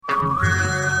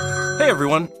Hey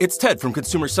everyone, it's Ted from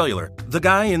Consumer Cellular, the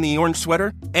guy in the orange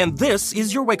sweater, and this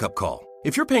is your wake-up call.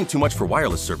 If you're paying too much for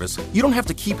wireless service, you don't have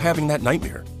to keep having that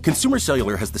nightmare. Consumer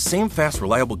Cellular has the same fast,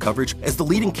 reliable coverage as the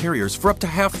leading carriers for up to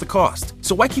half the cost.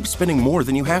 So why keep spending more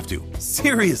than you have to?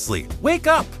 Seriously, wake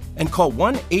up and call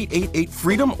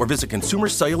 1-888-FREEDOM or visit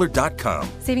consumercellular.com.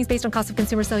 Savings based on cost of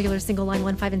Consumer Cellular single line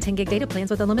 1, 5, and 10 gig data plans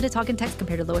with unlimited talk and text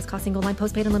compared to lowest cost single line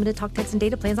postpaid unlimited talk, text, and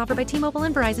data plans offered by T-Mobile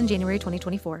and Verizon January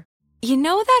 2024. You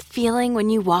know that feeling when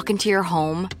you walk into your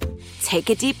home, take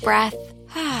a deep breath,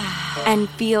 and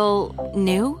feel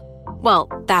new? Well,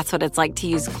 that's what it's like to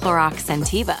use Clorox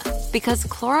Scentiva. Because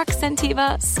Clorox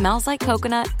Scentiva smells like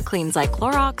coconut, cleans like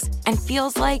Clorox, and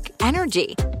feels like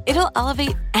energy. It'll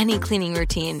elevate any cleaning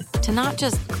routine to not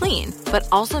just clean, but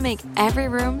also make every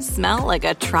room smell like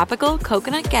a tropical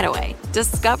coconut getaway.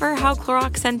 Discover how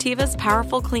Clorox Scentiva's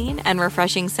powerful clean and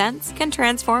refreshing scents can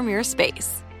transform your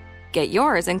space. Get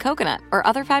yours in coconut or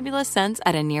other fabulous scents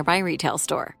at a nearby retail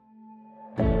store.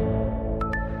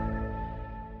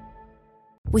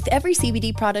 With every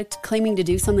CBD product claiming to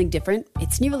do something different,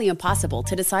 it's nearly impossible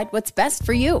to decide what's best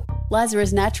for you.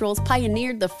 Lazarus Naturals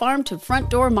pioneered the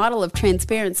farm-to-front-door model of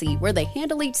transparency where they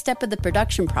handle each step of the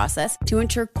production process to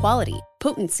ensure quality,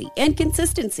 potency, and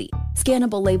consistency.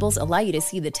 Scannable labels allow you to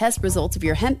see the test results of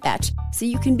your hemp batch so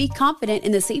you can be confident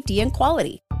in the safety and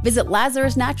quality. Visit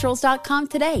LazarusNaturals.com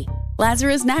today.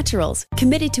 Lazarus Naturals,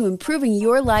 committed to improving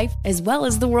your life as well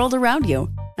as the world around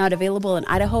you. Not available in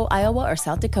Idaho, Iowa, or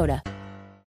South Dakota.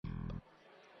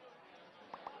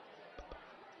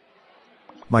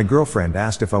 My girlfriend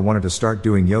asked if I wanted to start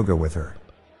doing yoga with her.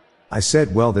 I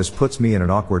said, well, this puts me in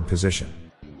an awkward position.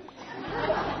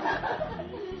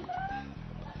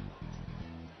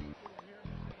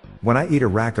 When I eat a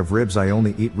rack of ribs, I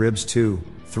only eat ribs 2,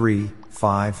 3,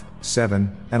 5,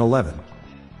 7, and 11.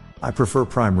 I prefer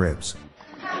prime ribs.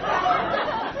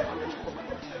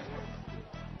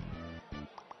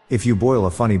 If you boil a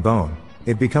funny bone,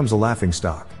 it becomes a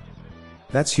laughingstock.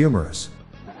 That's humorous.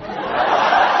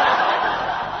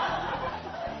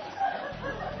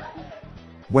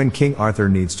 When King Arthur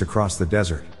needs to cross the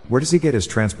desert, where does he get his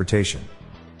transportation?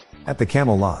 At the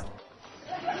camel lot.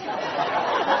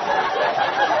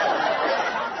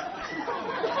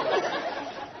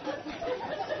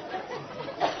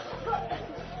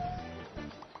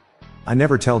 I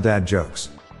never tell dad jokes.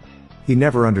 He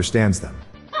never understands them.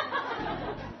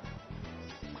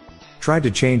 Tried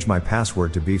to change my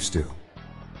password to beef stew.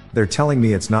 They're telling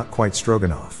me it's not quite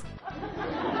stroganoff.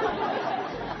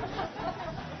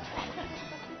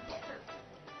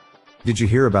 Did you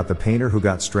hear about the painter who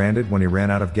got stranded when he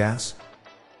ran out of gas?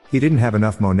 He didn't have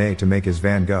enough Monet to make his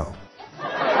van go.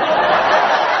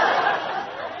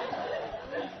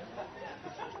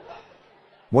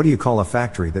 What do you call a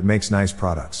factory that makes nice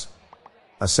products?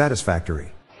 A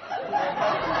satisfactory.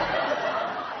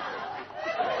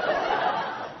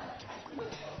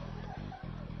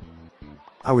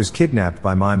 I was kidnapped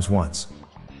by mimes once.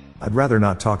 I'd rather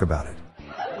not talk about it.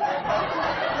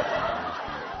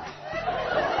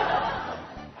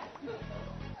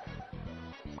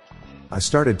 I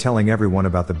started telling everyone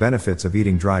about the benefits of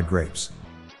eating dried grapes.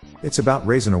 It's about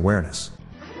raising awareness.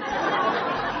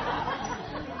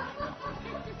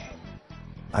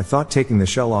 I thought taking the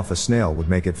shell off a snail would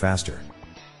make it faster.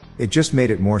 It just made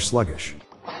it more sluggish.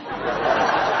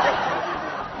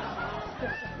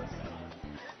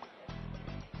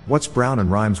 What's brown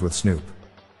and rhymes with Snoop?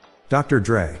 Dr.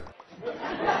 Dre.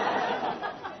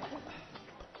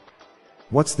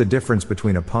 What's the difference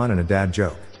between a pun and a dad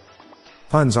joke?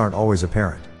 Puns aren't always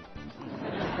apparent.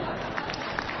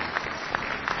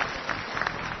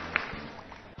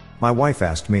 My wife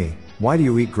asked me, why do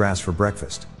you eat grass for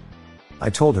breakfast? I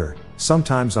told her,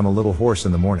 sometimes I'm a little hoarse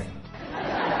in the morning.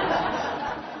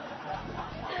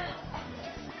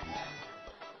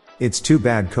 It's too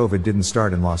bad COVID didn't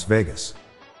start in Las Vegas.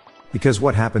 Because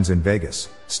what happens in Vegas,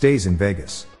 stays in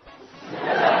Vegas.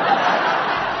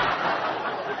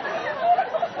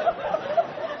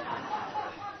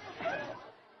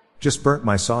 Just burnt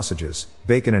my sausages,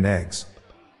 bacon and eggs.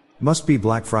 Must be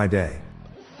Black Friday.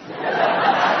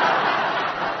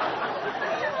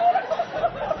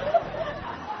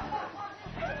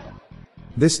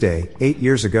 This day, 8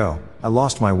 years ago, I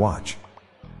lost my watch.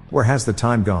 Where has the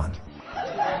time gone?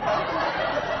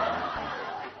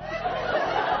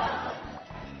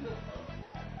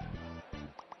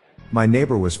 My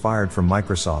neighbor was fired from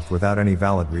Microsoft without any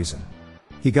valid reason.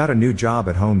 He got a new job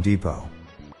at Home Depot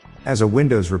as a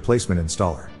Windows replacement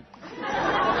installer.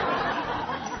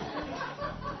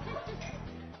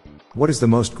 What is the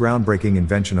most groundbreaking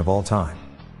invention of all time?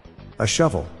 A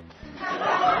shovel.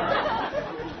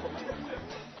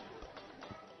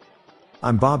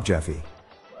 I'm Bob Jeffy.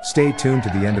 Stay tuned to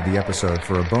the end of the episode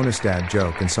for a bonus dad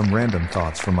joke and some random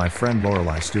thoughts from my friend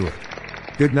Lorelai Stewart.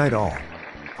 Good night all.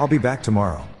 I'll be back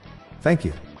tomorrow. Thank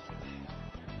you.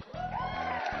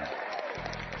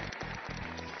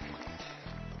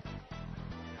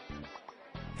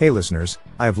 Hey listeners,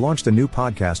 I have launched a new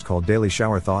podcast called Daily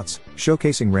Shower Thoughts,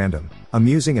 showcasing random,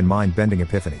 amusing and mind-bending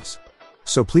epiphanies.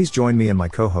 So please join me and my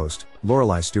co-host,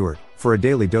 Lorelai Stewart, for a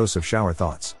daily dose of shower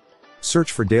thoughts.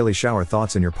 Search for Daily Shower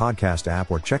Thoughts in your podcast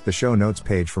app or check the show notes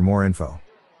page for more info.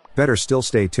 Better still,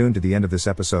 stay tuned to the end of this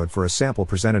episode for a sample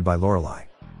presented by Lorelai.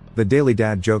 The Daily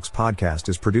Dad Jokes podcast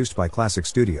is produced by Classic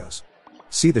Studios.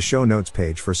 See the show notes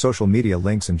page for social media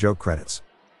links and joke credits.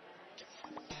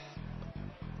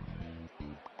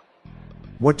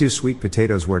 What do sweet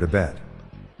potatoes wear to bed?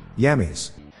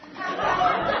 Yammies.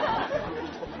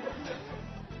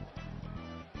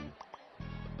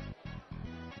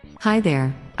 Hi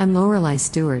there, I'm Lorelai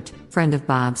Stewart, friend of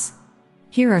Bob's.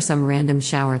 Here are some random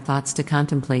shower thoughts to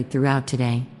contemplate throughout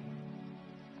today.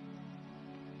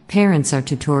 Parents are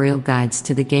tutorial guides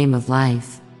to the game of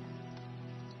life.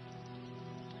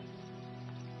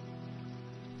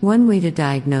 One way to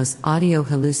diagnose audio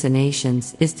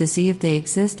hallucinations is to see if they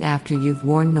exist after you've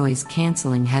worn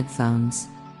noise-canceling headphones.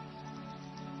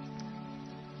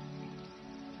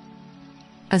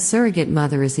 A surrogate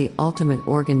mother is the ultimate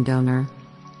organ donor.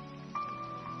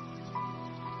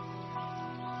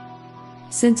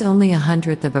 Since only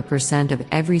 0.01% of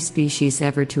every species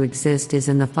ever to exist is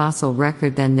in the fossil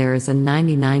record, then there is a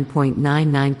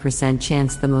 99.99%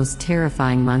 chance the most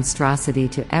terrifying monstrosity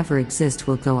to ever exist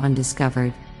will go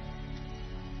undiscovered.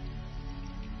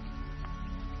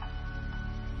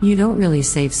 You don't really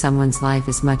save someone's life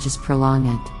as much as prolong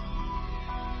it.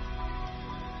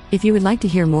 If you would like to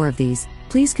hear more of these,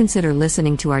 please consider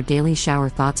listening to our Daily Shower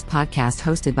Thoughts podcast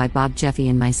hosted by Bob Jeffy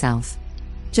and myself.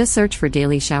 Just search for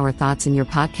Daily Shower Thoughts in your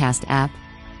podcast app.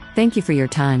 Thank you for your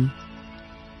time.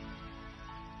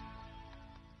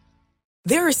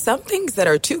 There are some things that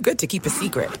are too good to keep a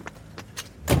secret.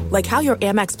 Like how your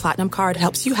Amex Platinum card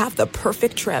helps you have the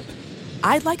perfect trip.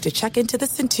 I'd like to check into the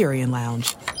Centurion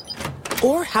Lounge.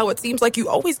 Or how it seems like you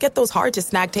always get those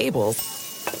hard-to-snag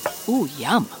tables. Ooh,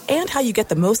 yum. And how you get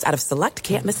the most out of select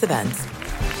can't-miss events.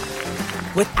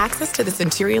 With access to the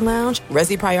Centurion Lounge,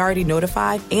 Resi Priority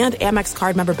Notified, and Amex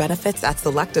card member benefits at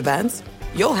select events,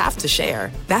 you'll have to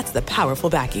share. That's the powerful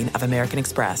backing of American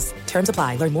Express. Terms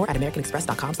apply. Learn more at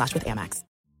americanexpress.com/withAmex.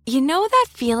 You know that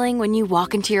feeling when you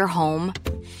walk into your home,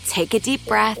 take a deep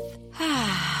breath,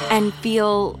 and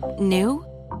feel new?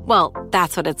 Well,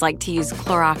 that's what it's like to use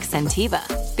Clorox Scentiva.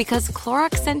 Because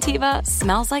Clorox Scentiva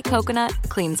smells like coconut,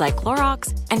 cleans like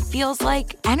Clorox, and feels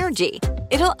like energy.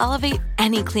 It'll elevate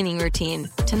any cleaning routine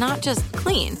to not just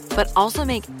clean, but also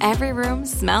make every room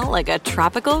smell like a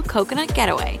tropical coconut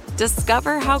getaway.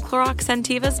 Discover how Clorox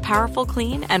Scentiva's powerful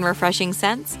clean and refreshing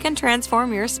scents can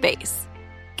transform your space.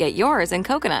 Get yours in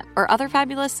coconut or other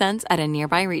fabulous scents at a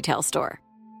nearby retail store.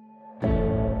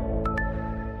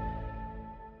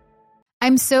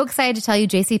 I'm so excited to tell you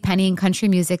JCPenney and country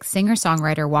music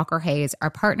singer-songwriter Walker Hayes are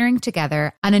partnering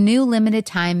together on a new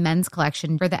limited-time men's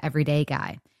collection for the everyday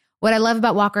guy. What I love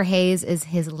about Walker Hayes is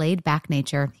his laid-back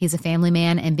nature. He's a family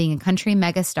man, and being a country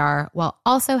megastar while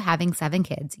also having 7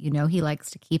 kids, you know he likes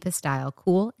to keep his style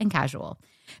cool and casual.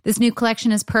 This new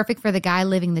collection is perfect for the guy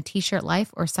living the t-shirt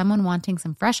life or someone wanting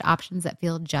some fresh options that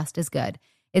feel just as good.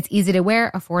 It's easy to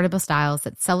wear, affordable styles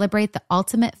that celebrate the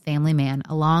ultimate family man,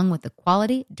 along with the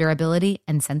quality, durability,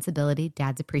 and sensibility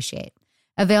dads appreciate.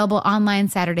 Available online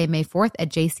Saturday, May 4th at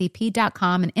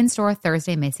jcp.com and in-store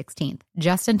Thursday, May 16th,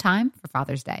 just in time for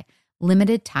Father's Day.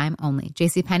 Limited time only.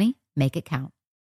 JCPenney, make it count.